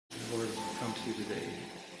you today.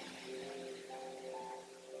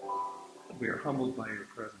 We are humbled by your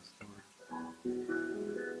presence, Lord.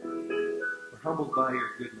 We're humbled by your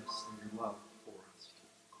goodness and your love for us.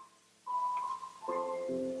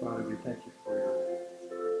 Father, we thank you for your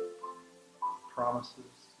promises.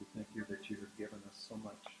 We thank you that you have given us so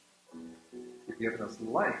much. You've given us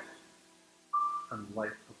life and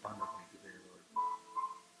life abundantly today, Lord.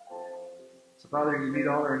 So, Father, you meet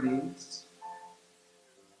all our needs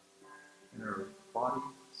in our body,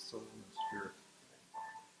 soul, and spirit.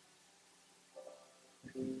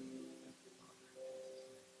 Thank you. Thank you,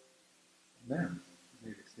 Father. Amen. You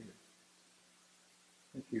may be seated.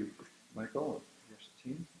 Thank you, Michael and your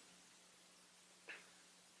team.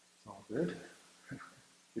 It's all good.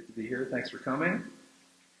 Good to be here. Thanks for coming.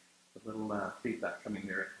 A little feedback coming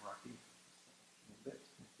there, Rocky. A little bit.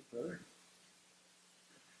 Thank you, brother.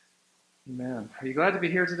 Amen. Are you glad to be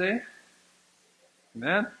here today?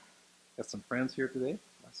 Amen. Got some friends here today.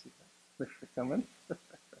 I see that. Thanks for coming.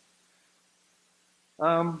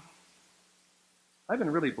 I've been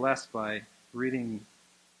really blessed by reading.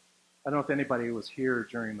 I don't know if anybody was here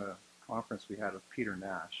during the conference we had with Peter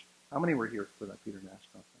Nash. How many were here for that Peter Nash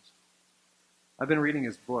conference? I've been reading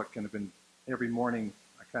his book, and I've been every morning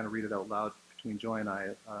I kind of read it out loud between Joy and I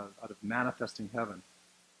out of Manifesting Heaven.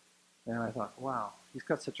 And I thought, wow, he's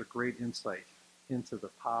got such a great insight into the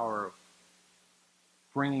power of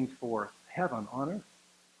bringing forth heaven on earth.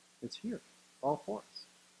 It's here, all for us.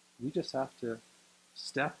 We just have to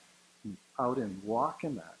step out and walk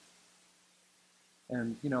in that.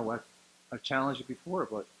 And, you know, I've challenged you before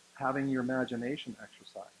about having your imagination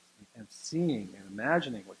exercised and seeing and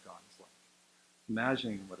imagining what God is like,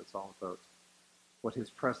 imagining what it's all about, what his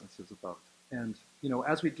presence is about. And, you know,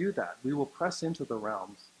 as we do that, we will press into the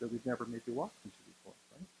realms that we've never maybe walked into before,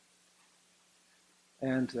 right?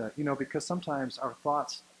 And, you know, because sometimes our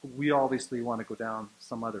thoughts, we obviously want to go down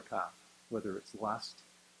some other path, whether it's lust,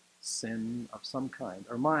 sin of some kind.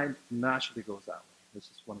 Our mind naturally goes that way. This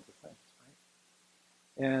is one of the things,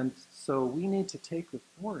 right? And so we need to take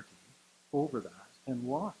authority over that and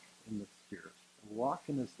walk in the Spirit, walk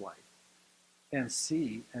in his light, and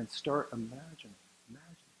see and start imagining.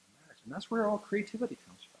 That's where all creativity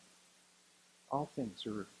comes from. All things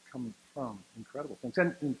are coming from incredible things.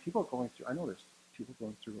 And people are going through, I know there's people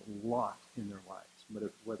going through a lot in their lives,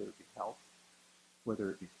 whether it be health, whether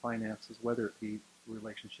it be finances, whether it be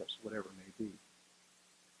relationships, whatever it may be.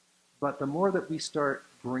 But the more that we start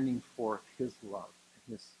bringing forth his love,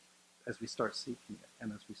 as we start seeking it,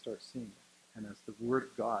 and as we start seeing it, and as the Word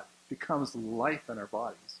of God becomes life in our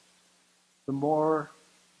bodies, the more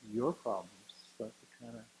your problems start to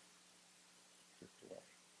kind of drift away.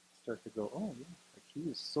 Start to go, oh yeah, like he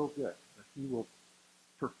is so good that he will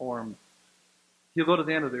perform. He'll go to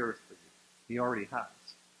the end of the earth for you. He already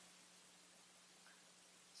has.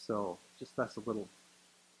 So just that's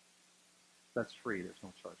free. There's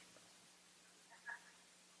no charge for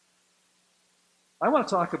that. I want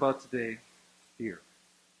to talk about today fear.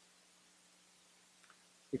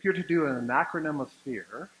 If you're to do an acronym of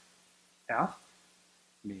fear, F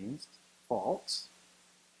means false,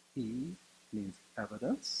 E means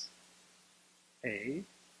evidence, A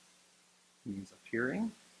means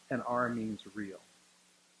appearing, and R means real.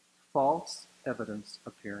 False evidence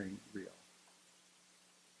appearing real.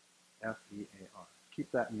 F-E-A-R.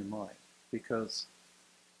 Keep that in your mind, because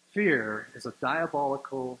fear is a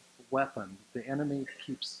diabolical weapon the enemy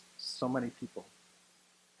keeps so many people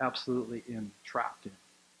absolutely trapped in.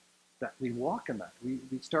 That we walk in that. We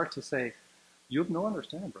start to say, you have no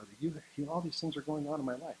understanding, brother. You all these things are going on in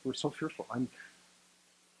my life. We're so fearful.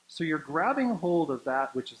 So you're grabbing hold of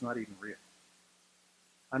that which is not even real.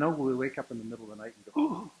 I know we wake up in the middle of the night and go,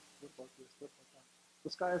 oh, what about this? What about that? The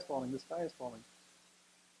sky is falling. The sky is falling.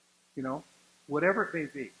 You know, whatever it may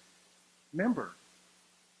be. Remember,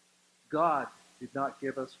 God did not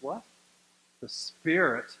give us what? The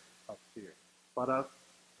spirit of fear, but of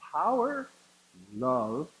power,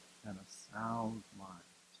 love, and a sound mind.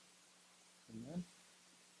 Amen?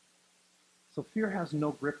 So fear has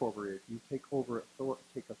no grip over it. You take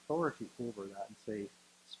authority over that and say,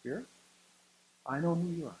 Spirit, I know who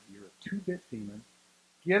you are. You're a 2-bit demon.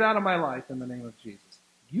 Get out of my life in the name of Jesus.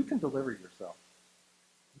 You can deliver yourself.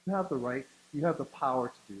 You have the right, you have the power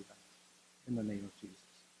to do that in the name of Jesus.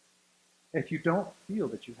 If you don't feel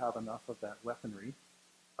that you have enough of that weaponry,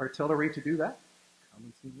 artillery to do that, come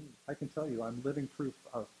and see me. I can tell you, I'm living proof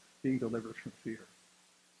of being delivered from fear.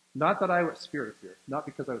 Not that I was spirit of fear, not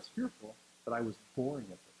because I was fearful, but I was born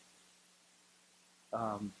with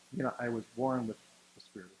it. You know, I was born with the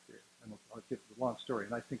spirit of fear. And I'll give you a long story,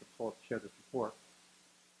 and I think I've shared this before.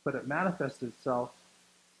 But it manifested itself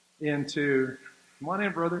into, come on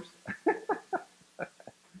in, brothers.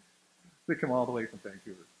 They come all the way from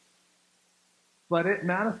Vancouver. But it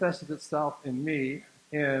manifested itself in me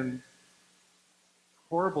in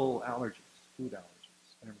horrible allergies, food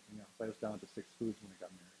allergies, and everything else. I was down to 6 foods when I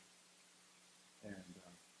got married. And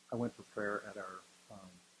I went for prayer at our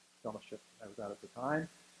fellowship I was at the time,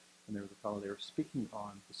 and there was a fellow there speaking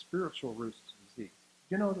on the spiritual roots of disease.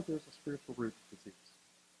 You know that there's a spiritual root to disease.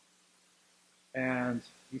 And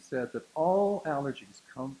he said that all allergies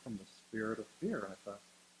come from the spirit of fear. And I thought,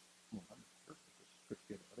 well, I'm perfect with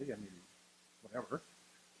Christianity, I mean, whatever.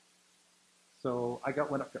 So I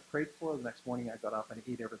went up, got prayed for. The next morning I got up and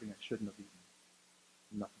ate everything I shouldn't have eaten.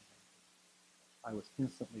 Nothing happened. I was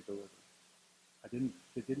instantly delivered. I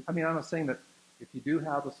mean, I'm not saying that if you do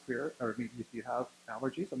have a spirit, or if you have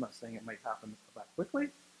allergies, I'm not saying it might happen that quickly.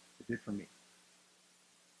 It did for me.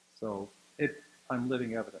 So I'm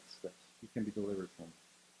living evidence that you can be delivered from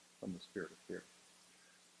the spirit of fear.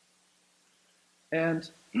 And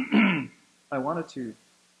I wanted to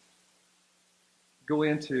go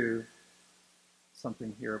into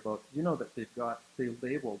something here about, you know, that they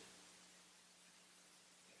labeled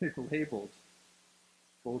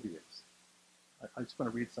phobias. I just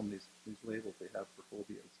want to read some of these labels they have for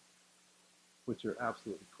phobias, which are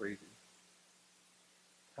absolutely crazy.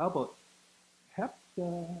 How about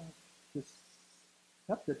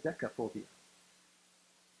heptadecaphobia?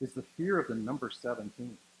 Is the fear of the number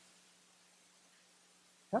 17.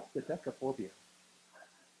 Heptadecaphobia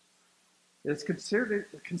is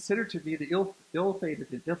considered to be the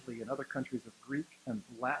ill-fated in Italy and other countries of Greek and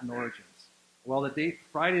Latin origins, while the date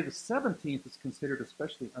Friday the 17th is considered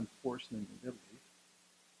especially unfortunate in Italy.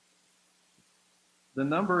 The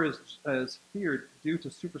number is feared due to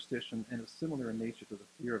superstition and is similar in nature to the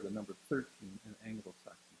fear of the number 13 in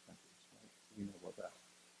Anglo-Saxon countries. Right? We know about that.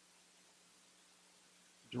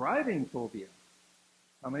 Driving phobia.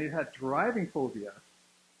 How many have had driving phobia?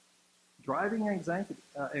 Driving anxiety,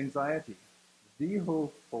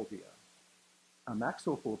 vehophobia,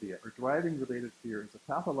 amaxophobia, or driving-related fear is a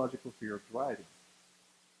pathological fear of driving.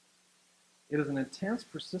 It is an intense,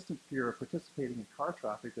 persistent fear of participating in car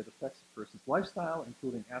traffic that affects a person's lifestyle,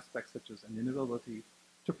 including aspects such as an inability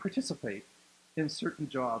to participate in certain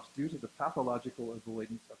jobs due to the pathological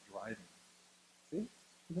avoidance of driving. See?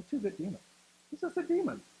 He's a two-bit demon. He's just a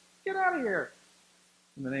demon. Get out of here!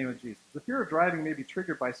 In the name of Jesus. The fear of driving may be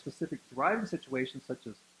triggered by specific driving situations such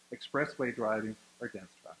as expressway driving or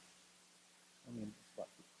dense traffic. I mean, it's fun.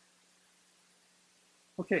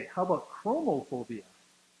 Okay, how about chromophobia?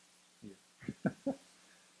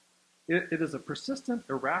 It is a persistent,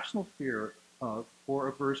 irrational fear of or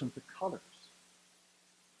aversion to colors,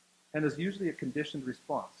 and is usually a conditioned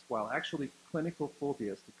response. While actually clinical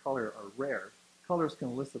phobias to color are rare, colors can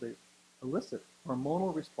elicit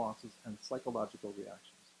hormonal responses and psychological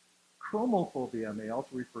reactions. Chromophobia may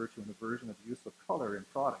also refer to an aversion of use of color in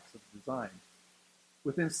products of design.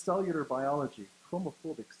 Within cellular biology,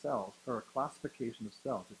 chromophobic cells are a classification of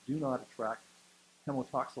cells that do not attract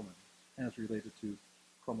hemotoxylin and is related to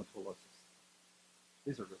chromatolysis.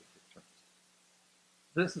 These are really big terms.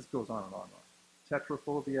 This goes on and on and on.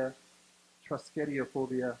 Tetraphobia,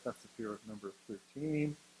 trisketiophobia, that's the fear of number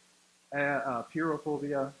 13.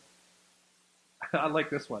 Pyrophobia, I like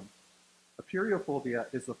this one. Apeirophobia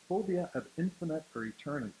is a phobia of infinite or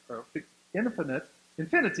eternity, or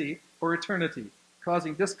infinity or eternity,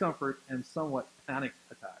 causing discomfort and somewhat panic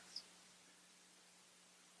attacks.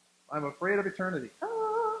 I'm afraid of eternity.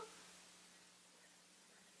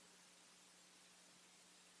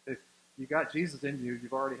 If you got Jesus in you,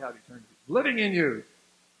 you've already had eternity living in you.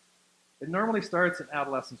 It normally starts in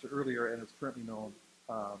adolescence or earlier, and it's currently known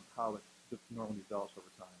how it normally develops over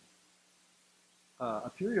time.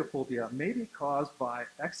 Apeirophobia may be caused by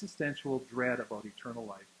existential dread about eternal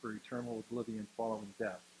life or eternal oblivion following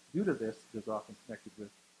death. Due to this, it is often connected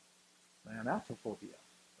with anatophobia.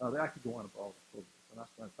 I could go on about all the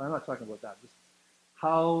phobias. I'm not talking about that. Just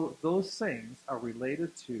how those things are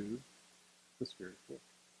related to the spirit of fear.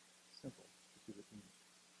 Simple.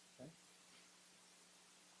 Okay?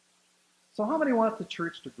 So how many want the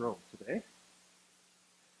church to grow today?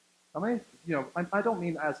 How many, I don't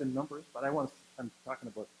mean as in numbers, but I'm talking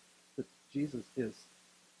about that Jesus is,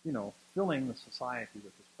 filling the society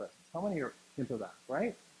with his presence. How many are into that,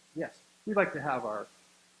 right? Yes. We'd like to have our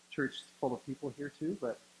church full of people here too,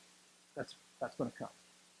 but that's going to come.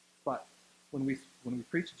 But when we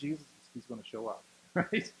preach Jesus, he's going to show up,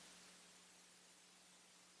 right?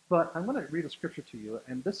 But I'm going to read a scripture to you,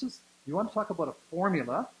 and you want to talk about a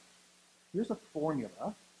formula. Here's a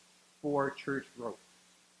formula for church growth.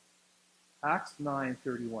 Acts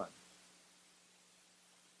 9:31.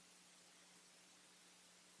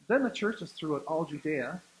 Then the churches throughout all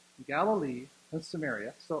Judea, Galilee, and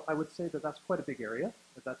Samaria, so I would say that that's quite a big area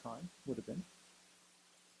at that time, would have been,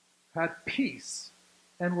 had peace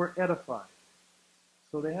and were edified.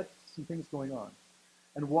 So they had some things going on.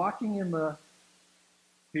 And walking in the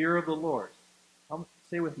fear of the Lord.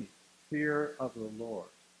 Say with me, fear of the Lord.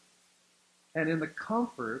 And in the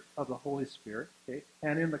comfort of the Holy Spirit, okay,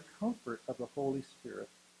 and in the comfort of the Holy Spirit,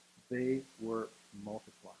 they were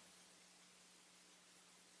multiplied.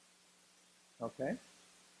 Okay?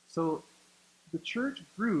 So the church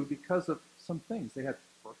grew because of some things. They had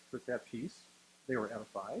peace, they were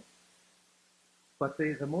edified. But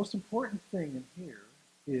the most important thing in here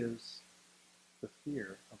is the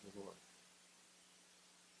fear of the Lord.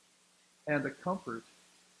 And the comfort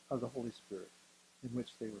of the Holy Spirit in which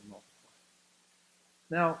they were multiplied.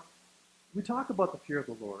 Now, we talk about the fear of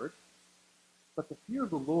the Lord, but the fear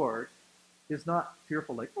of the Lord is not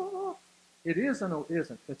fearful like, oh, it is and it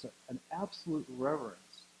isn't. It's an absolute reverence.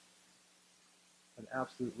 An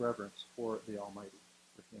absolute reverence for the Almighty,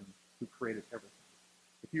 for Him who created everything.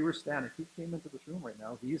 If you were standing, if He came into this room right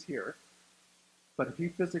now, He's here, but if He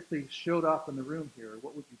physically showed up in the room here,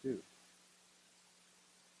 what would you do?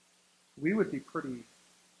 We would be pretty,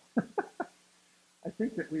 I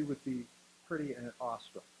think that we would be pretty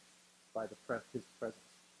awestruck by His presence.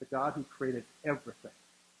 The God who created everything,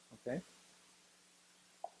 okay?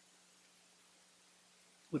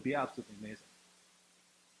 Would be absolutely amazing.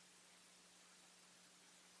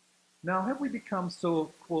 Now, have we become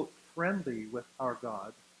so, quote, friendly with our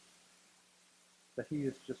God that He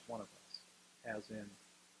is just one of us? As in,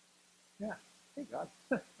 yeah, hey God,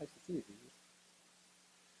 nice to see you, Jesus.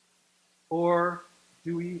 Or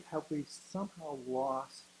have we somehow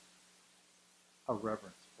lost a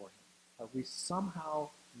reverence for Him? Have we somehow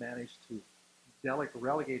managed to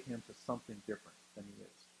relegate Him to something different than He is?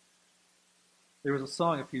 There was a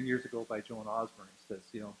song a few years ago by Joan Osborne. It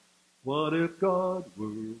says, what if God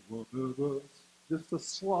were one of us, just a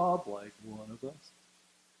slob like one of us?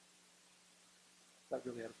 Is that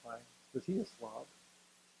really edifying? Was He a slob?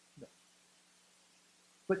 No.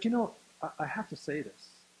 But I have to say this.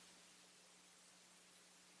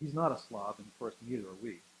 He's not a slob, and of course neither are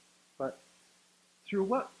we. But through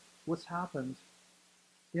what's happened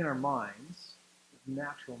in our minds,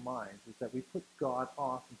 natural minds, is that we put God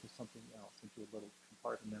off into something else, into a little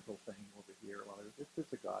compartmental thing over here. Well,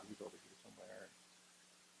 there's a God, He's over here somewhere,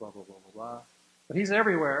 blah, blah, blah, blah, blah. But He's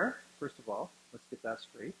everywhere, first of all. Let's get that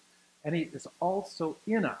straight. And He is also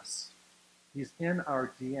in us. He's in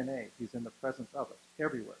our DNA. He's in the presence of us,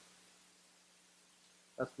 everywhere.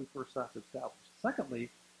 That's what we first have to establish. Secondly,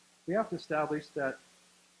 we have to establish that,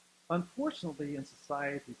 unfortunately, in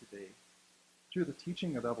society today, through the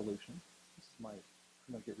teaching of evolution, I'm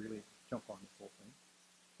going to jump on this whole thing.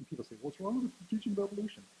 And people say, what's wrong with the teaching of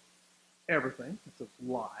evolution? Everything. It's a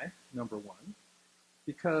lie, number one.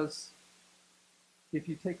 Because if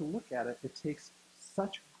you take a look at it, it takes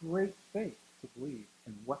such great faith to believe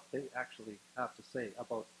in what they actually have to say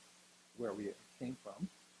about where we came from,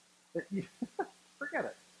 that you forget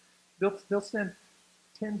it. They'll spend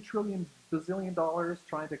 10 trillion bazillion dollars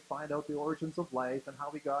trying to find out the origins of life and how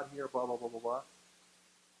we got here, blah, blah, blah, blah, blah.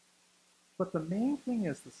 But the main thing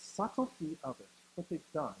is the subtlety of it. What they've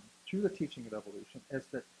done through the teaching of evolution is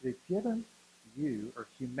that they've given you, or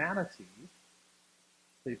humanity,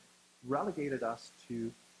 they've relegated us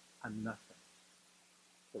to a nothing.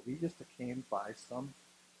 That we just came by some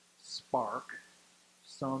spark,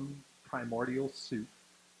 some primordial soup,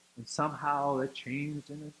 and somehow it changed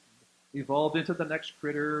and it evolved into the next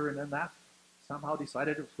critter, and then that somehow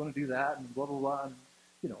decided it was going to do that, and blah, blah, blah, and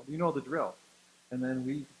you know the drill. And then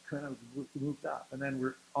we kind of moved up, and then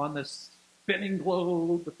we're on this spinning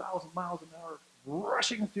globe, 1,000 miles an hour,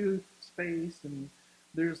 rushing through space, and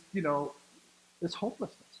there's, this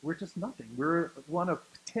hopelessness. We're just nothing. We're one of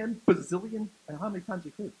 10 bazillion, and how many times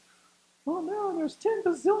you could? Oh no, there's 10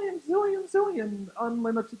 bazillion, zillion,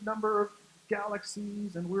 unlimited number of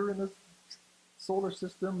galaxies, and we're in this solar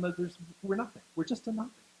system. We're nothing. We're just a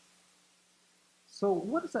nothing. So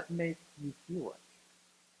what does that make you feel like?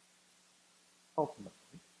 Ultimately,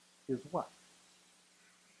 is what?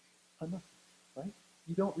 A nothing, right?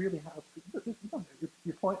 You don't really have,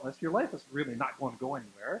 you're pointless. Your life is really not going to go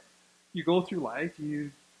anywhere. You go through life, you're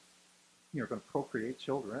going to procreate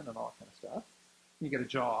children and all kind of stuff. You get a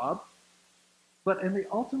job. But in the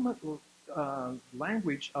ultimate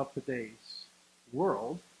language of today's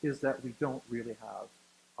world is that we don't really have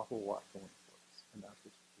a whole lot going for us. And that's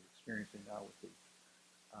what we're experiencing now with the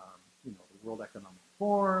World Economic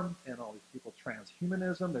Forum and all these people,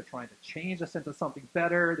 transhumanism. They're trying to change us into something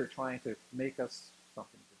better. They're trying to make us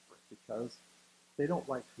something different because They don't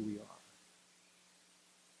like who we are.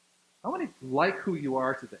 How many like who you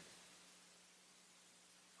are today?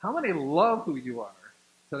 How many love who you are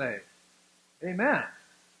today? Amen.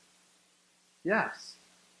 Yes.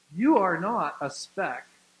 You are not a speck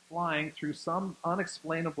flying through some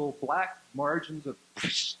unexplainable black margins of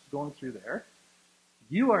going through there.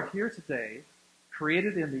 You are here today,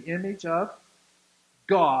 created in the image of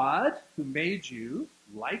God, who made you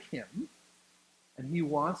like him, and he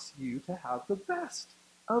wants you to have the best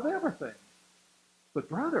of everything. But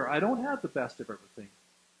brother, I don't have the best of everything.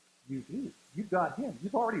 You do. You've got him.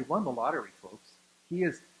 You've already won the lottery, folks. He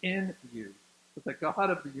is in you. But the God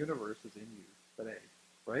of the universe is in you today,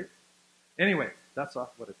 right? Anyway, that's off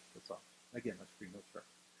what it's off. Again, that's free notes for.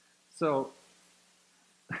 So,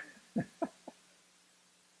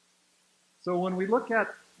 so when we look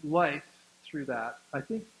at life through that, I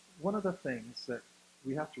think one of the things that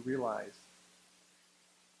we have to realize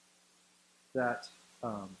that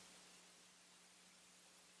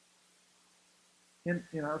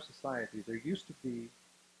in our society, there used to be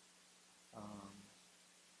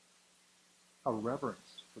a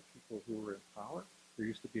reverence for people who were in power. There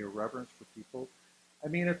used to be a reverence for people. I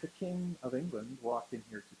mean, if the King of England walked in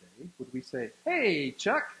here today, would we say, "Hey,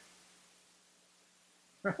 Chuck"?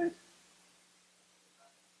 Right?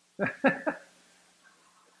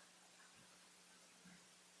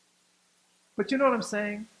 But you know what I'm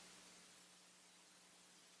saying?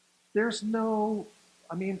 There's no,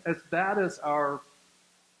 I mean, as bad as our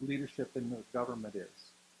leadership in the government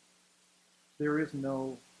is, there is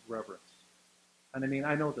no reverence. And I mean,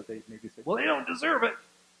 I know that they maybe say, well, they don't deserve it.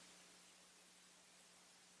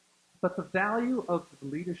 But the value of the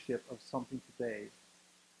leadership of something today,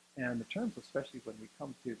 and the terms, especially when we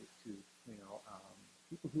come to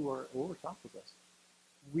people who are over top of us,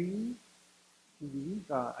 we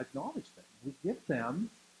acknowledge them. We give them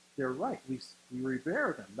their right. We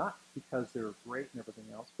revere them, not because they're great and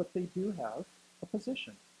everything else, but they do have a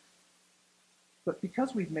position. But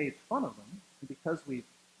because we've made fun of them, and because we've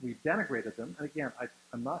denigrated them, and again,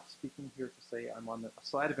 I'm not speaking here to say I'm on the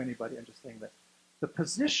side of anybody, I'm just saying that the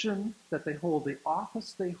position that they hold, the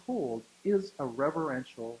office they hold, is a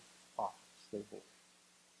reverential office they hold.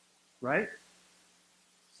 Right?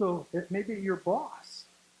 So it may be your boss.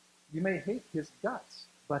 You may hate his guts,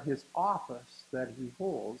 but his office that he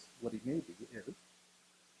holds, what he may be,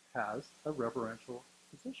 has a reverential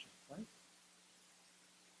position, right?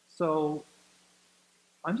 So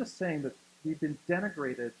I'm just saying that we've been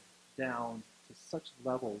denigrated down to such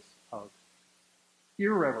levels of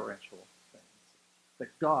irreverential things that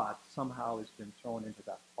God somehow has been thrown into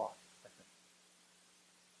that pot, I think.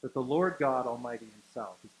 That the Lord God Almighty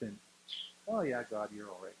himself has been, oh yeah, God, you're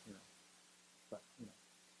all right, but,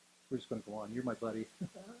 we're just going to go on. You're my buddy.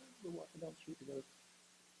 We're walking down the street together.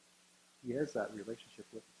 He has that relationship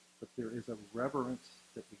with us. But there is a reverence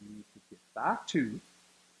that we need to get back to,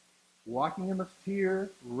 walking in the fear,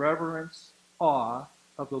 reverence, awe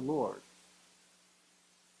of the Lord.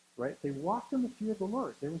 Right? They walked in the fear of the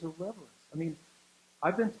Lord. There was a reverence. I mean,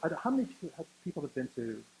 how many people have been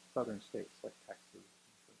to southern states like Texas?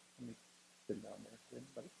 How many been down there?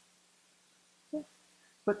 Anybody? Yeah.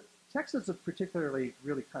 But Texas is particularly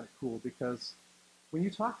really kind of cool because when you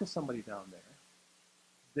talk to somebody down there,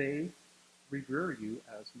 they revere you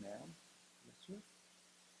as ma'am. Yes, sir.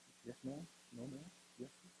 Yes, ma'am. No, ma'am. Yes,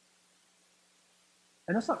 sir.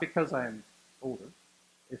 And that's not because I'm older.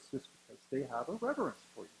 It's just because they have a reverence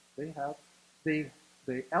for you.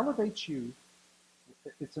 They elevate you.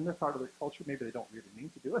 It's in their part of their culture. Maybe they don't really mean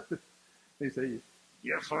to do it. They say,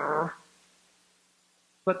 yes, sir.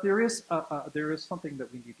 But there is something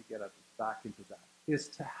that we need to get back into that, is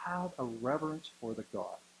to have a reverence for the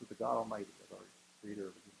God Almighty, as our creator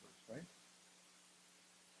of the universe, right?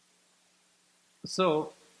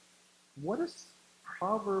 So, what does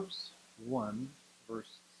Proverbs 1,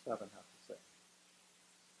 verse 7 have to say?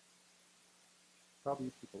 Probably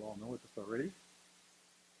you people all know this already.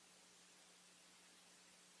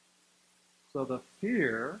 So the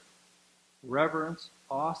fear, reverence,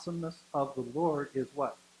 awesomeness of the Lord is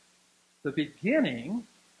what? The beginning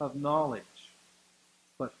of knowledge.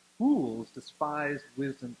 But fools despise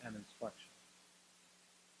wisdom and instruction.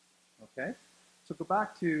 Okay? So go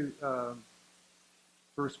back to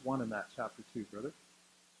verse 1 in that chapter 2, brother.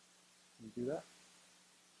 Can you do that?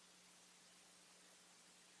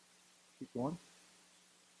 Keep going.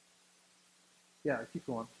 Yeah, keep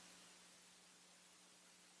going.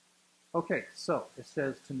 Okay, so it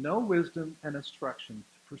says, to know wisdom and instruction,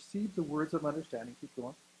 to perceive the words of understanding, keep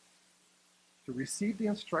going, to receive the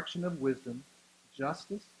instruction of wisdom,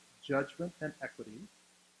 justice, judgment, and equity,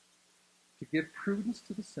 to give prudence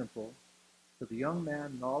to the simple, To the young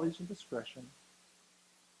man, knowledge and discretion.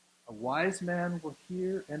 A wise man will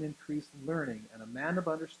hear and increase in learning, and a man of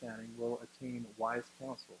understanding will attain wise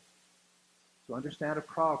counsel. To understand a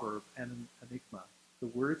proverb and an enigma, the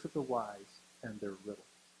words of the wise and their riddles.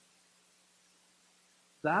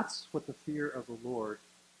 That's what the fear of the Lord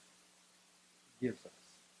gives us,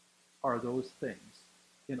 are those things,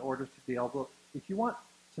 in order to be able, if you want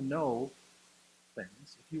to know things,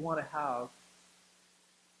 if you want to have,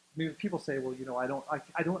 maybe people say, well, you know, I don't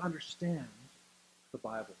understand the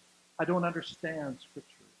Bible. I don't understand Scripture.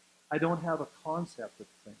 I don't have a concept of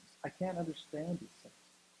things. I can't understand these things.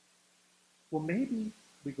 Well, maybe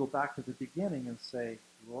we go back to the beginning and say,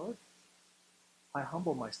 Lord, I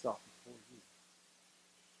humble myself before you.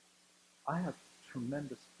 I have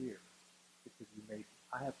tremendous fear because you made me.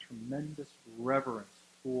 I have tremendous reverence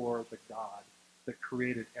for the God that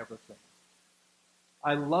created everything.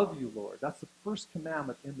 I love you, Lord. That's the first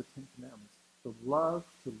commandment in the Ten Commandments. To love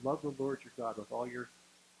the Lord your God with all your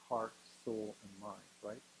heart, soul, and mind,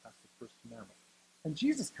 right? That's the first commandment. And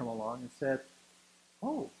Jesus came along and said,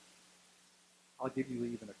 oh, I'll give you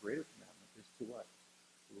even a greater commandment, is to what?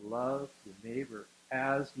 Love your neighbor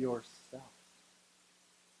as yourself.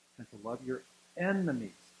 And to love your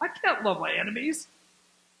enemies. I can't love my enemies.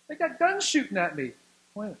 They got guns shooting at me.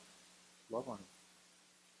 Point it. Love on them.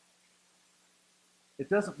 It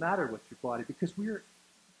doesn't matter with your body because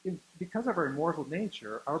because of our immortal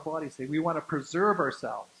nature, our bodies say we want to preserve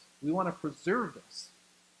ourselves. We want to preserve this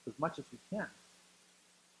as much as we can.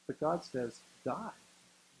 But God says, die.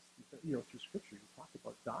 You know, through Scripture, you talk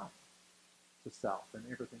about dying to self and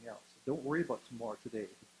everything else. Don't worry about tomorrow, today,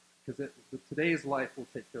 because today's life will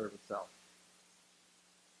take care of itself.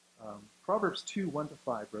 Proverbs 2,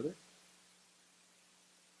 1-5, brother.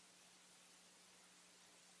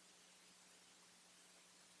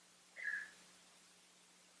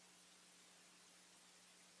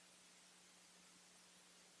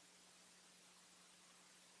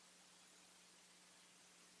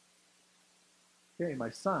 Okay,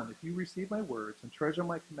 my son, if you receive my words and treasure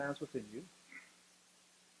my commands within you,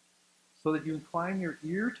 so that you incline your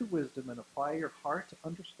ear to wisdom and apply your heart to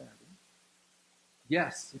understanding.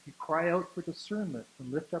 Yes, if you cry out for discernment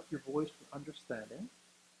and lift up your voice for understanding,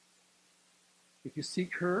 if you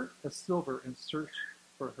seek her as silver and search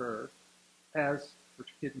for her as for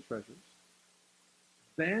hidden treasures,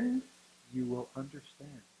 then you will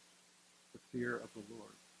understand the fear of the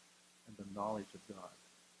Lord and the knowledge of God.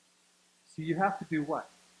 So you have to do what?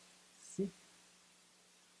 Seek.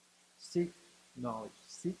 Seek knowledge.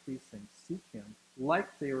 Seek these things. Seek him like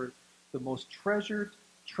they were the most treasured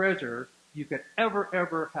treasure you could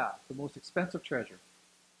ever have. The most expensive treasure.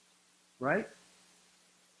 Right?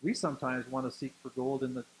 We sometimes want to seek for gold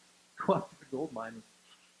go up to the gold mine and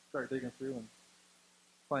start digging through and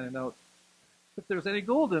finding out if there's any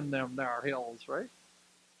gold in them there hills, right?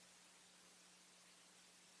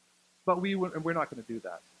 But we're not going to do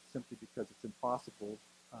that simply because it's impossible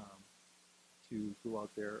to go out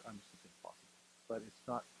there. I'm just saying impossible, but it's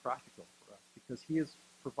not practical for us because he has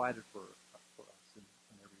provided for us in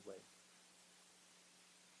every way.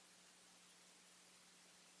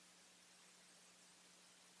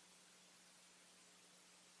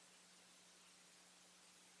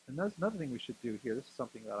 And that's another thing we should do here. This is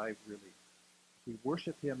something that we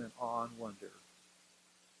worship him in awe and wonder,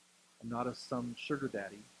 and not as some sugar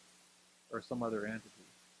daddy or some other entity.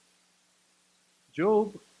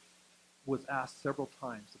 Job was asked several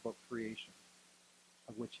times about creation,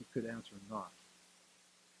 of which he could answer not.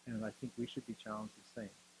 And I think we should be challenged the same.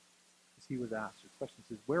 Because he was asked, the question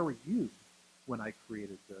says, where were you when I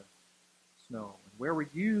created the snow? And where were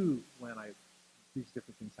you when these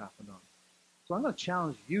different things happened on? So I'm going to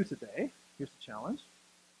challenge you today. Here's the challenge.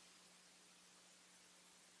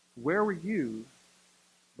 Where were you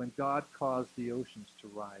when God caused the oceans to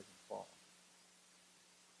rise and fall?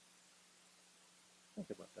 Think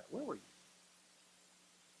about that. Where were you?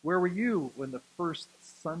 Where were you when the first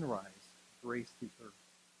sunrise graced the earth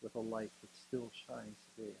with a light that still shines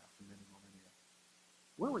today after many millennia?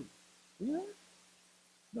 Where were you? Were you there?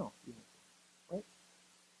 No, you weren't there, right?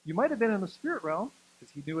 You might have been in the spirit realm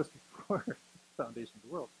because he knew us before the foundation of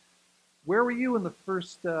the world. Where were you in the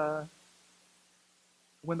first, when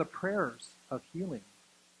the prayers of healing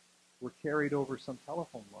were carried over some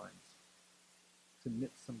telephone lines to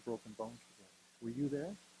knit some broken bones together? Were you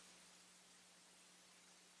there?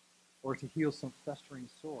 Or to heal some festering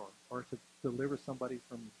sore, or to deliver somebody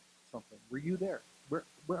from something? Were you there?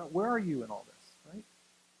 Where are you in all this, right?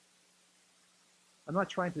 I'm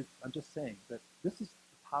just saying that this is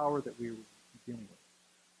the power that we're dealing with.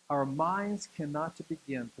 Our minds cannot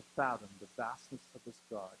begin to fathom the vastness of this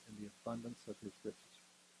God and the abundance of his riches.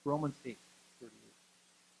 Romans 8:38,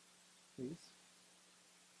 please.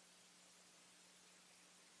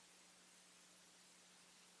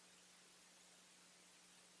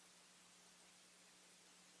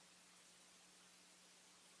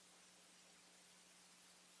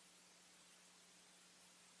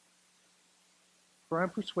 For I am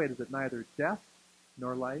persuaded that neither death,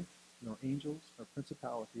 nor life, nor angels, nor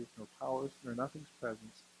principalities, nor powers, nor nothing's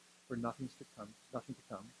present, or nothing to come,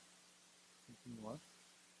 continue on,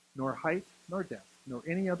 nor height, nor depth, nor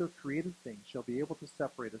any other created thing shall be able to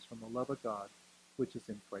separate us from the love of God, which is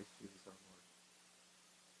in Christ Jesus our Lord.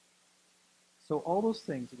 So all those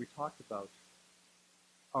things that we talked about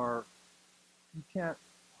are, you can't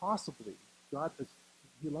possibly,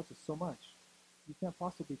 he loves us so much, you can't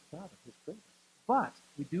possibly fathom his greatness. But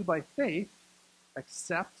we do by faith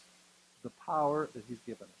accept the power that he's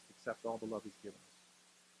given us, accept all the love he's given us.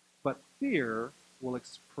 But fear will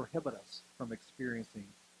prohibit us from experiencing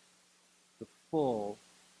the full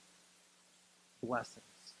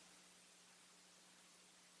blessings.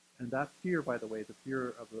 And that fear, by the way, the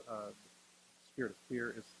fear of the spirit of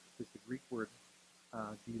fear is the Greek word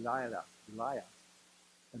Delilah.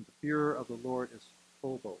 And the fear of the Lord is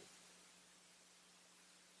phobos.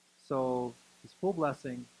 So his full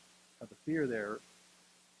blessing of the fear there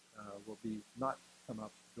will be not come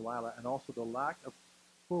up, Delilah, and also the lack of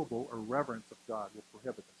phobo or reverence of God will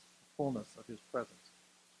prohibit us, the fullness of his presence.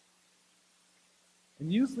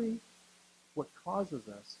 And usually what causes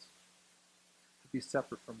us to be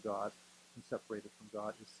separate from God and separated from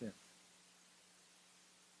God is sin.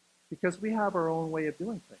 Because we have our own way of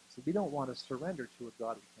doing things. So we don't want to surrender to a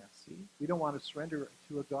God we can't see. We don't want to surrender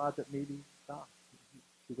to a God that maybe to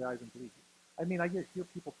the eyes and believe. I mean, I hear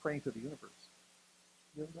people praying to the universe.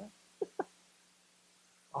 You know that?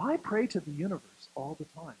 I pray to the universe all the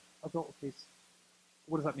time. I'll go, okay, so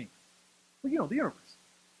what does that mean? Well, you know, the universe.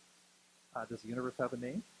 Does the universe have a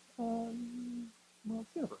name? Well,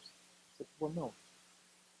 it's the universe. I said, well, no.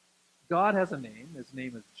 God has a name. His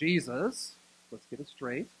name is Jesus. Let's get it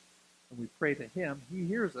straight. And we pray to him. He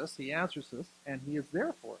hears us. He answers us. And he is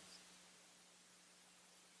there for us.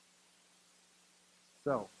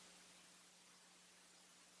 So,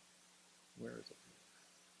 where is it?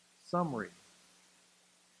 Summary.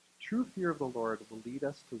 True fear of the Lord will lead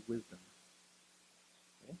us to wisdom,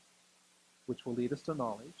 okay, which will lead us to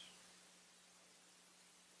knowledge.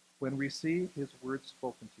 When we receive his word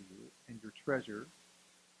spoken to you and your treasure,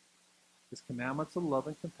 his commandments of love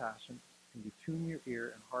and compassion, and you tune your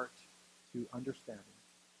ear and heart to understanding,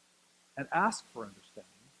 and ask for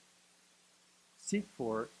understanding, seek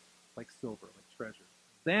for it like silver, like treasure.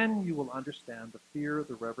 Then you will understand the fear,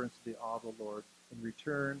 the reverence, the awe of the Lord. In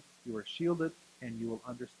return, you are shielded, and you will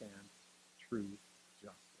understand true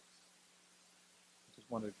justice. I just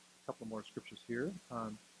wanted a couple more scriptures here.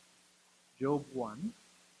 Job 1.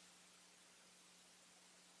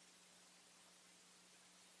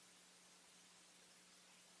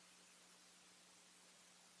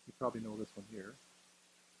 You probably know this one here.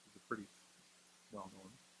 It's pretty well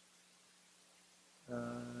known.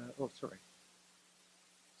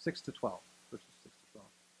 6 to 12, verses 6 to 12.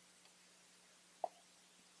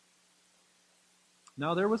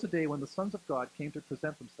 Now there was a day when the sons of God came to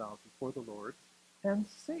present themselves before the Lord, and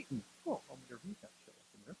Satan, I wonder if he can't show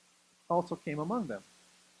up in there, also came among them.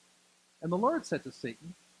 And the Lord said to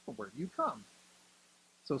Satan, well, where do you come?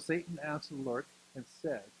 So Satan answered the Lord and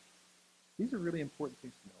said, these are really important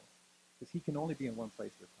things to know, because he can only be in one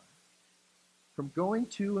place at a time. From going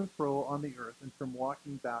to and fro on the earth, and from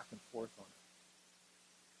walking back and forth on it.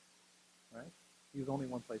 Right? He was only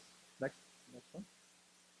one place. Next one.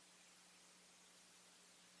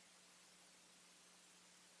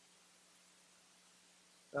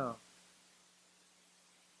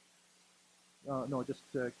 No, just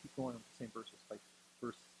keep going with the same verses, like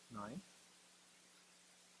verse 9.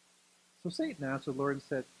 So Satan answered the Lord and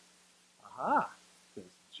said, aha, does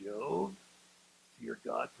Job fear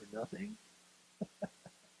God for nothing?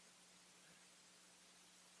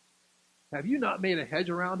 Have you not made a hedge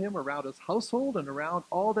around him, around his household, and around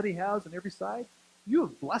all that he has on every side? You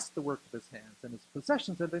have blessed the work of his hands, and his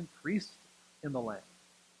possessions have increased in the land.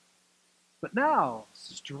 But now,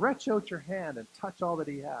 stretch out your hand and touch all that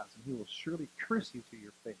he has, and he will surely curse you to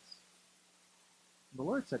your face. And the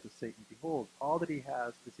Lord said to Satan, behold, all that he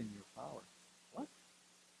has is in your power. What?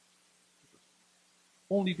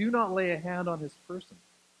 Only do not lay a hand on his person.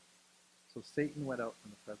 So Satan went out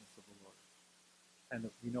from the presence of the Lord. And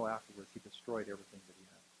we know afterwards he destroyed everything that he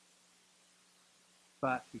had.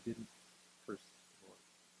 But he didn't curse the Lord.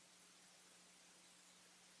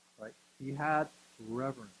 Right? He had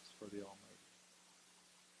reverence for the Almighty.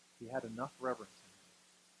 He had enough reverence in him.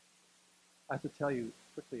 I have to tell you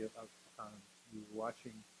quickly about we were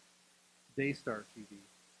watching Daystar TV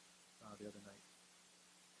the other night,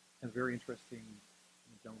 and a very interesting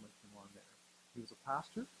gentleman came on there. He was a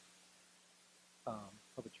pastor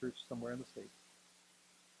of a church somewhere in the States,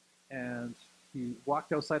 and he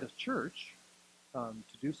walked outside his church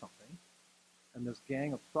to do something, and this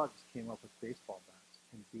gang of thugs came up with baseball bats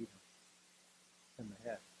and beat him in the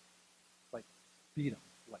head, like beat him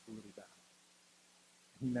like really bad.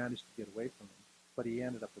 He managed to get away from them, but he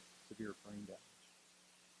ended up with severe brain damage.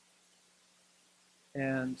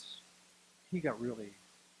 And he got really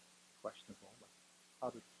questionable. Like, how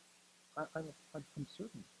did I'm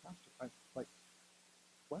certain, Pastor. I'm like,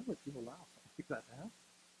 why would you allow something like that to happen?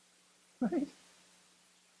 Right?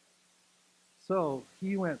 So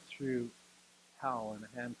he went through hell in a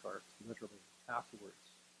handcart, literally, afterwards.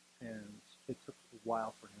 And it took a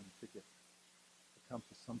while for him to come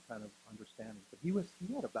to some kind of understanding. But he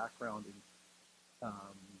had a background in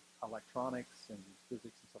electronics and physics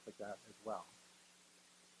and stuff like that as well.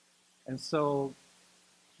 And so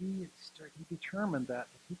he determined that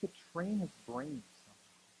if he could train his brain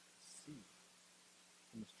somehow to see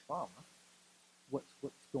in this trauma what's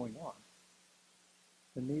going on,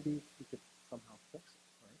 then maybe he could somehow fix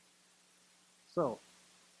it, right? So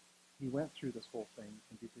he went through this whole thing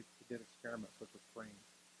and he did experiments with his brain.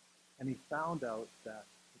 And he found out that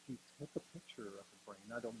if he took a picture of the brain,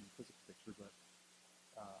 I don't mean a physical picture, but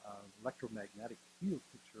an electromagnetic field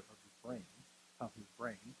picture of his brain,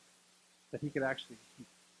 that he could actually, he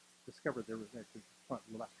discovered there was actually front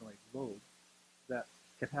left and right lobe that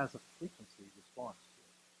it has a frequency response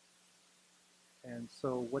to it. And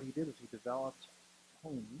so what he did is he developed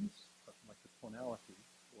tones, like the tonality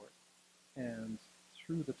for it, and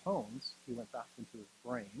through the tones, he went back into his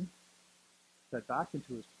brain, fed back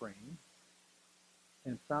into his brain,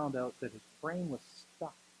 and found out that his brain was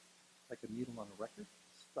stuck, like a needle on a record,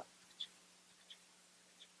 stuck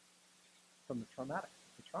from the trauma,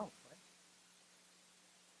 right?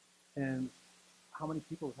 And how many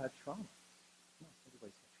people have had trauma? No,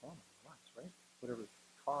 everybody's had trauma in their lives, right? Whatever,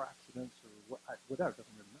 car accidents or whatever,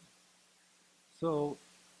 doesn't really matter. So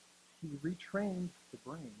he retrained the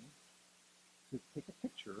brain to take a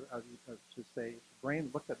picture to say, the brain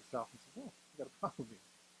looked at itself and said, oh, you got a problem here.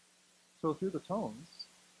 So through the tones,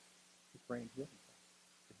 his brain healed itself.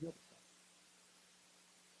 It healed itself.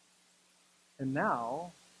 And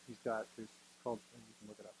now he's got this, it's called, and you can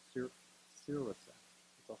look it up, Cereset.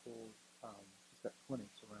 It's a whole, he's got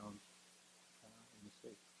clinics around in the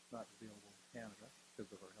States. It's not available in Canada because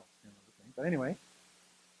of our health and everything. But anyway,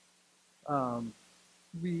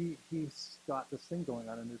 he's got this thing going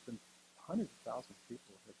on, and there's been hundreds of thousands of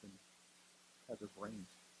people have had their brains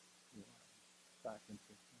back into.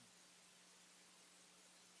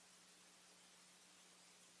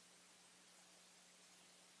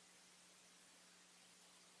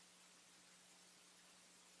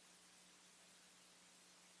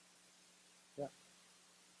 Yeah.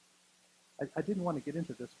 I didn't want to get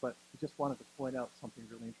into this, but I just wanted to point out something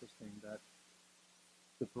really interesting, that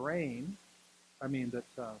the brain,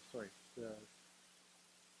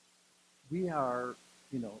 we are,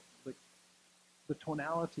 like the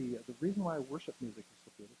tonality, the reason why worship music is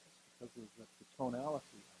so beautiful is because of the tonality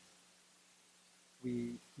of it.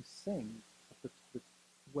 We sing, but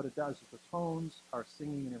what it does is the tones are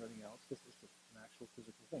singing and everything else. This is an actual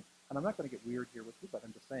physical thing. And I'm not going to get weird here with you, but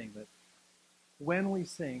I'm just saying that when we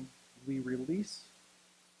sing, we release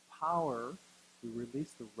power, we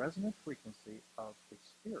release the resonant frequency of the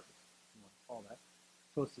spirit, if you want to call that.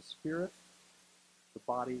 So it's the spirit, the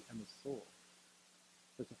body, and the soul.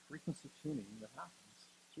 There's a frequency tuning that happens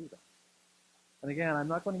through that. And again, I'm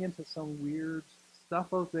not going into some weird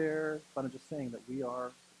stuff out there, but I'm just saying that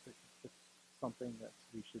it's something that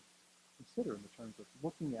we should consider in the terms of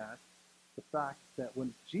looking at the fact that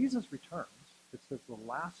when Jesus returns, it says the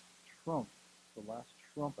last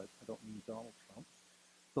trumpet, I don't mean Donald Trump,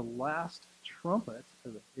 the last trumpet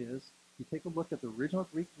is, you take a look at the original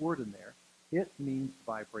Greek word in there, it means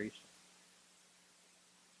vibration.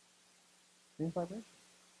 It means vibration.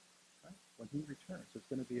 Right? When he returns, there's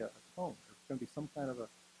going to be a tone. There's going to be some kind of a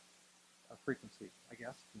frequency, I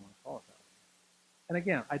guess, if you want to call it that. And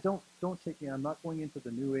again, I'm not going into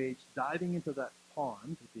the New Age, diving into that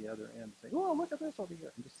pond at the other end and saying, oh, look at this over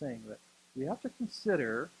here. I'm just saying that we have to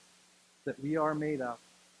consider that we are made up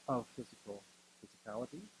of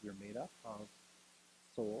physicality. We're made up of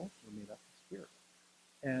soul. We're made up of spirit.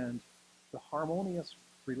 And the harmonious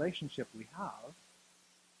relationship we have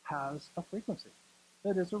has a frequency.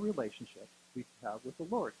 That is a relationship we have with the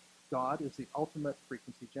Lord. God is the ultimate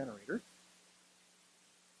frequency generator.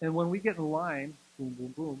 And when we get in line, boom,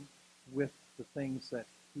 boom, boom, with the things that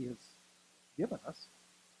he has given us,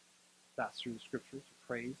 that's through the scriptures, to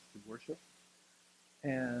praise, to worship,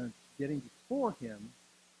 and getting before him,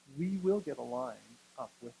 we will get aligned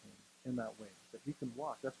up with him in that way, that we can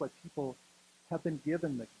walk. That's why people have been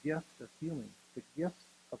given the gift of healing, the gift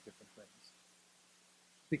of different things,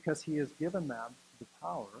 because he has given them the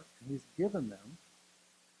power, and he's given them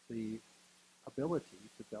the ability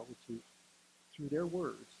to be able to, through their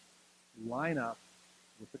words, line up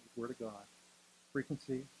with the Word of God,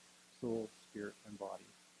 frequency, soul, spirit, and body,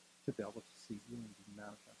 to be able to see healing be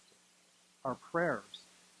manifested. Our prayers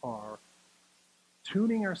are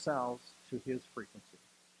tuning ourselves to his frequency.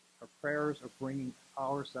 Our prayers are bringing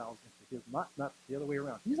ourselves into his, not the other way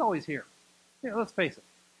around. He's always here. Yeah, let's face it.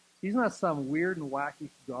 He's not some weird and wacky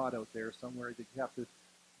God out there somewhere that you have to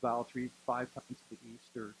bow 5 times to the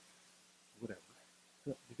east or whatever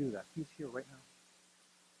to do that. He's here right now.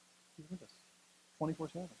 He's with us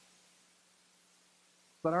 24/7.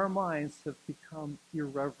 But our minds have become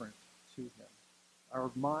irreverent to him.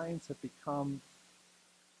 Our minds have become,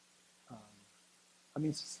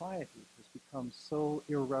 society has become so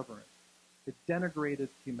irreverent. It denigrated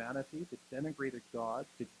humanity, it denigrated God,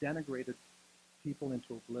 it denigrated people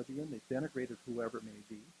into oblivion, it denigrated whoever it may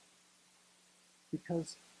be,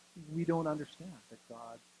 because we don't understand that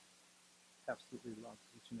God absolutely loves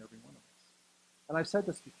each and every one of us. And I've said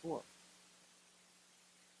this before.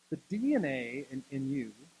 The DNA in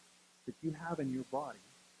you that you have in your body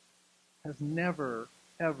has never,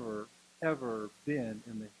 ever, ever been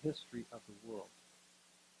in the history of the world.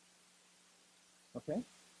 Okay?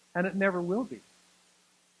 And it never will be.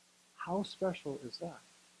 How special is that?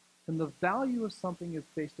 And the value of something is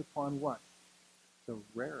based upon what? The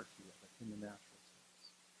rarity of it in the natural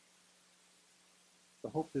sense. The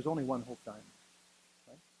hope, there's only one Hope diamond,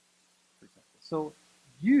 right? For example. So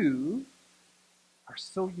you are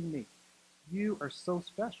so unique. You are so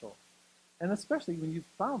special. And especially when you've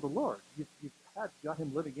found the Lord, you've got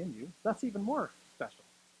him living in you, that's even more special.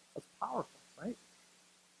 That's powerful, right?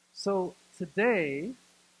 So today,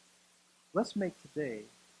 let's make today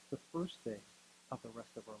the first day of the rest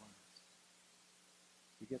of our lives.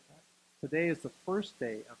 You get that? Today is the first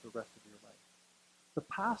day of the rest of your life. The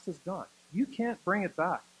past is gone. You can't bring it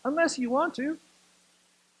back unless you want to.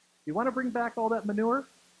 You want to bring back all that manure?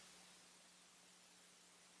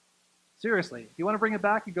 Seriously, if you want to bring it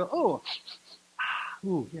back, you go,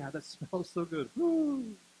 ooh, yeah, that smells so good.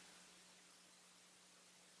 Ooh.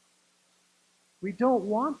 We don't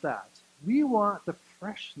want that. We want the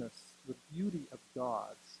freshness, the beauty of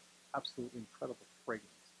God's absolutely incredible fragrance.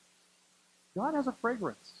 God has a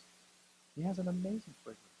fragrance. He has an amazing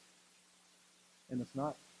fragrance. And it's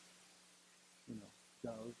not,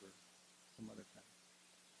 Dove or some other kind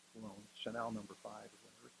of cologne, Chanel No. 5 or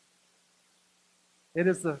whatever. It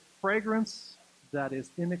is the fragrance that is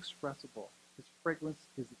inexpressible. His fragrance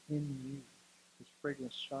is in you. His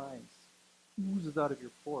fragrance shines, oozes out of your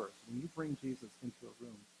pores. When you bring Jesus into a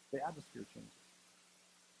room, the atmosphere changes.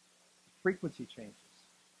 The frequency changes.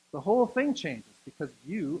 The whole thing changes because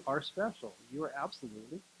you are special. You are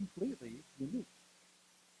absolutely, completely unique.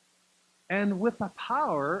 And with the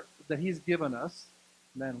power that he's given us,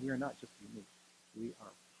 man, we are not just unique. We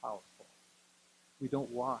are powerful. We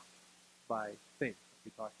don't walk by faith, as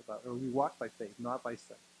we talked about, or we walk by faith, not by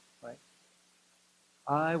sight, right?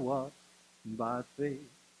 I walk by faith,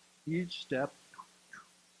 each step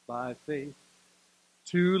by faith,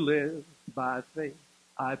 to live by faith.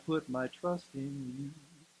 I put my trust in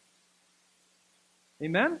you.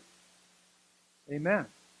 Amen? Amen.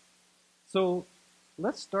 So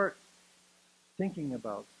let's start thinking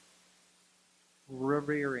about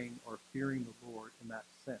revering or fearing the Lord in that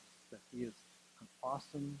sense, that he is an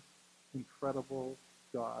awesome, incredible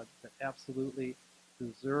God that absolutely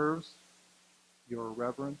deserves your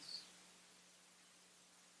reverence.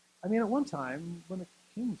 I mean, at one time, when the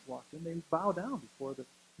kings walked in, they bow down before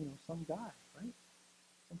some guy, right?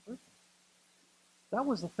 Some person. That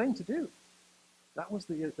was the thing to do. That was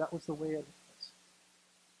the way it was.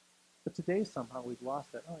 But today, somehow, we've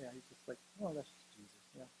lost that. Oh, yeah, he's just like, oh, that's just Jesus.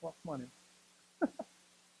 Yeah, well, come on in.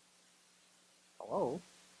 Hello?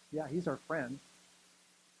 Yeah, he's our friend.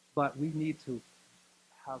 But we need to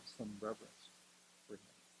have some reverence for him.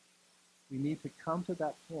 We need to come to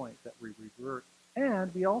that point that we revert,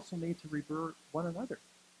 and we also need to revert one another.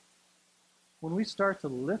 When we start to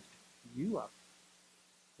lift you up,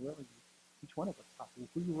 each one of us up, if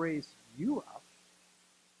we raise you up,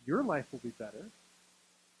 your life will be better.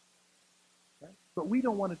 Right? But we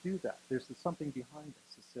don't want to do that. There's something behind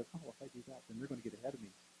us that says, oh, if I do that, then they're going to get ahead of me.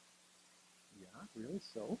 Yeah, really?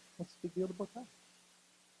 So what's the big deal about that?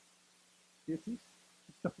 deities.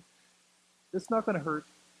 It's not going to hurt,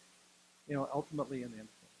 ultimately in the end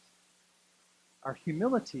of things. Our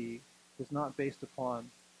humility is not based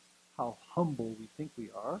upon how humble we think we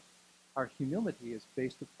are. Our humility is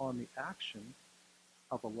based upon the action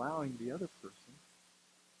of allowing the other person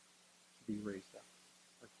to be raised up.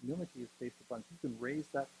 Our humility is based upon, if you can raise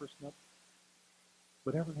that person up,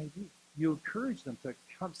 whatever it may be, you encourage them to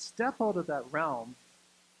come step out of that realm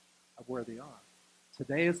of where they are.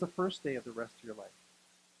 Today is the first day of the rest of your life.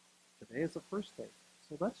 Today is the first day.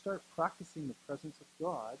 So let's start practicing the presence of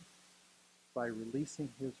God by releasing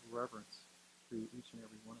his reverence through each and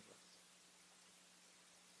every one of us.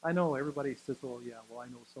 I know everybody says, oh yeah, well I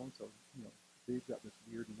know so-and-so, they've got this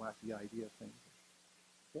weird and wacky idea of things.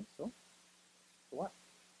 Okay, so what?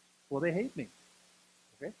 Well, they hate me.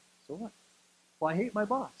 Okay, so what? Well, I hate my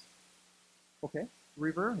boss. Okay,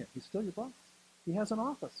 revere him. He's still your boss. He has an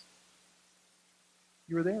office.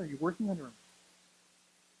 You were there. You're working under him.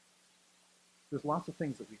 There's lots of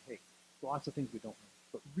things that we hate. Lots of things we don't like.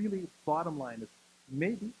 But really, bottom line is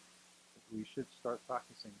maybe we should start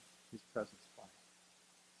practicing his presence by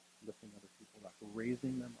lifting other people up,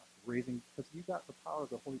 raising them up, because you got the power of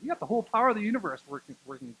the Holy. You got the whole power of the universe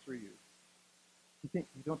working through you. You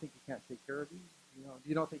don't think he can't take care of you?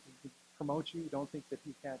 You don't think he can promote you? You don't think that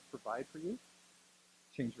he can't provide for you?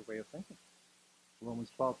 Change your way of thinking.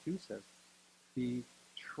 Romans 12:2 says, "Be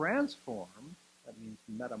transformed." That means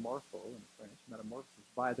metamorpho in French, metamorphosis,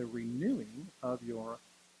 by the renewing of your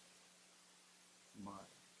mind.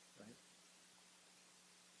 Right?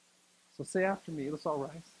 So say after me. Let's all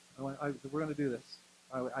rise. We're going to do this.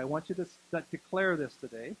 I want you to declare this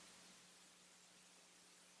today.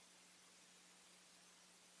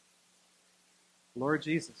 Lord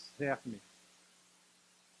Jesus, say after me.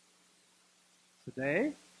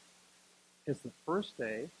 Today is the first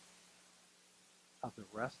day of the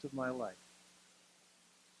rest of my life.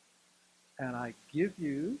 And I give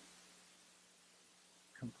you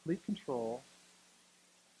complete control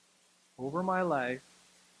over my life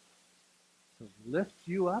to lift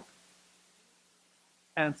you up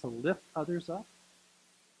and to lift others up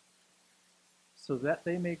so that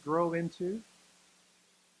they may grow into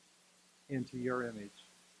your image.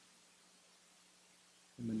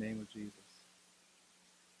 In the name of Jesus.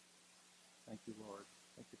 Thank you, Lord.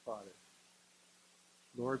 Thank you, Father.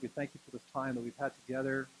 Lord, we thank you for this time that we've had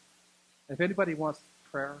together. If anybody wants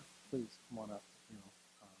prayer, please come on up.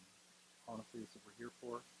 Honestly, that's what we're here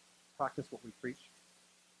for. Practice what we preach.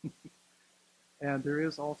 And there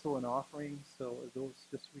is also an offering, so those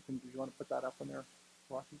you want to put that up in there,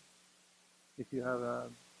 Rocky? If you have a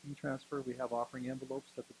e-transfer, we have offering envelopes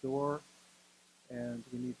at the door, and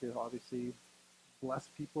we need to obviously bless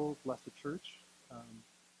people, bless the church.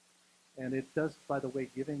 And it does, by the way,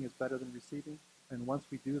 giving is better than receiving. And once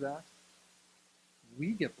we do that,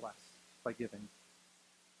 we get blessed by giving.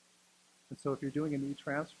 And so if you're doing an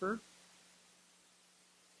e-transfer,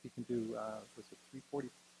 you can do, was it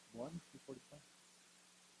 341, 345?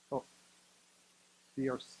 Oh,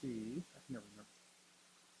 BRC, I can never remember.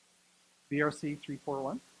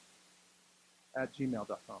 BRC341 at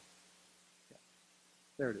gmail.com. Yeah,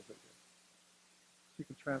 there it is right there. So you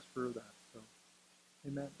can transfer that. So,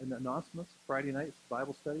 amen. And announcements, Friday night, it's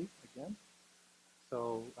Bible study again.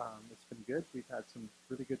 So it's been good. We've had some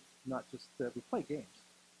really good, not just, we play games.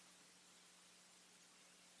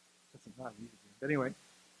 That's not an easy game. But anyway,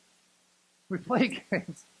 we play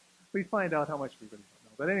games. We find out how much we really don't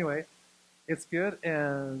know. But anyway, it's good,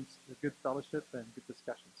 and a good fellowship and good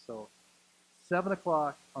discussion. So 7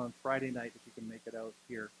 o'clock on Friday night, if you can make it out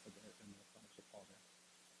here in the fellowship hall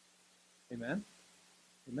there. Amen?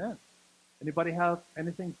 Amen. Anybody have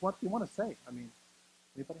anything, what do you want to say? I mean,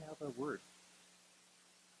 anybody have a word?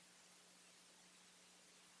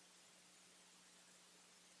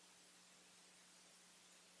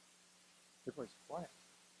 Everybody's quiet.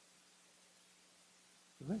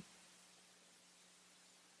 Good.